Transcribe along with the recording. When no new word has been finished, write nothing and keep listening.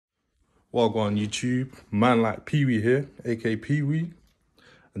Welcome on YouTube, man like Pee Wee here, aka Pee Wee,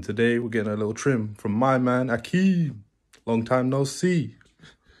 and today we're getting a little trim from my man Akeem. Long time no see.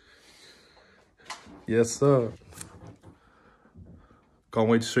 Yes, sir. Can't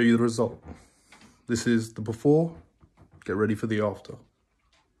wait to show you the result. This is the before. Get ready for the after.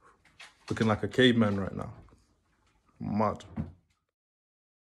 Looking like a caveman right now. Mad.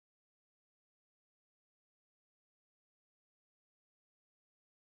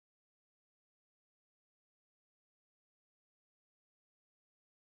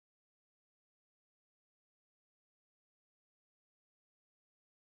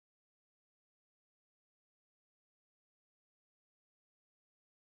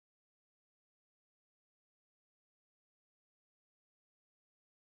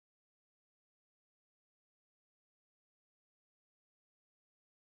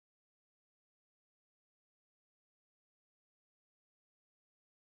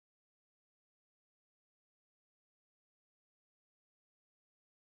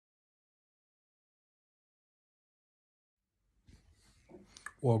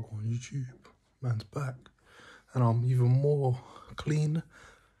 Welcome on YouTube, man's back, and I'm even more clean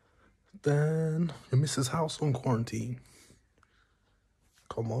than your missus' house on quarantine.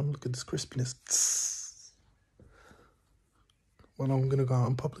 Come on, look at this crispiness. Tss. When I'm gonna go out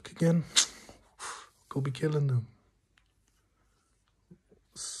in public again, go be killing them.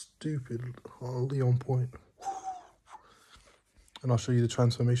 Stupid, hardly on point. And I'll show you the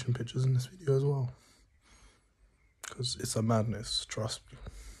transformation pictures in this video as well, because it's a madness, trust me.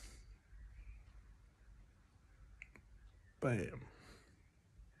 Bam.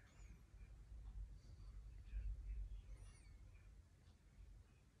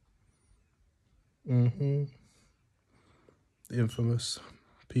 The infamous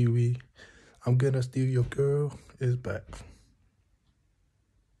Pee Wee, I'm gonna steal your girl, is back.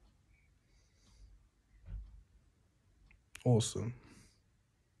 Awesome.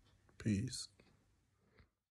 Peace.